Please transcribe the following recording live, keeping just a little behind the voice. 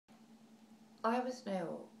I was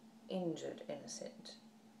no injured innocent.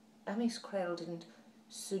 Miss Krell didn't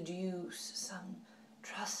seduce some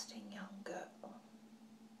trusting young girl.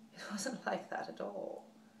 It wasn't like that at all.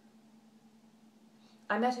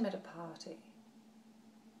 I met him at a party,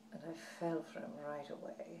 and I fell for him right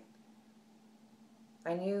away.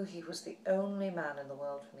 I knew he was the only man in the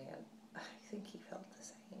world for me, and I think he felt the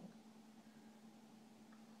same.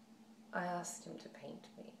 I asked him to paint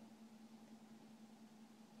me.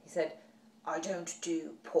 He said, "I don't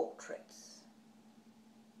do portraits."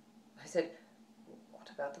 I said, "What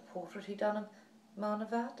about the portrait he'd done of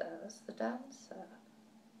Manavada as the dancer?"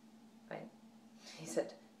 He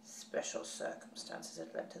said, "Special circumstances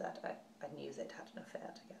had led to that. I knew they'd had an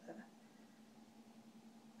affair together."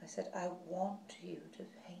 I said, "I want you to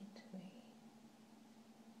paint me."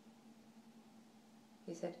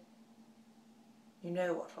 He said, "You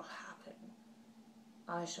know what will happen.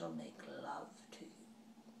 I shall make love to you."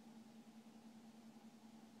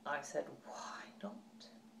 I said, "Why not?"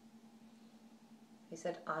 He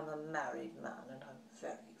said, "I'm a married man and I'm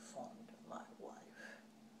very fond of my wife."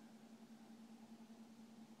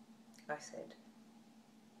 I said,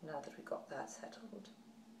 "Now that we got that settled,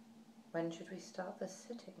 when should we start the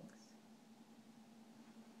sittings?"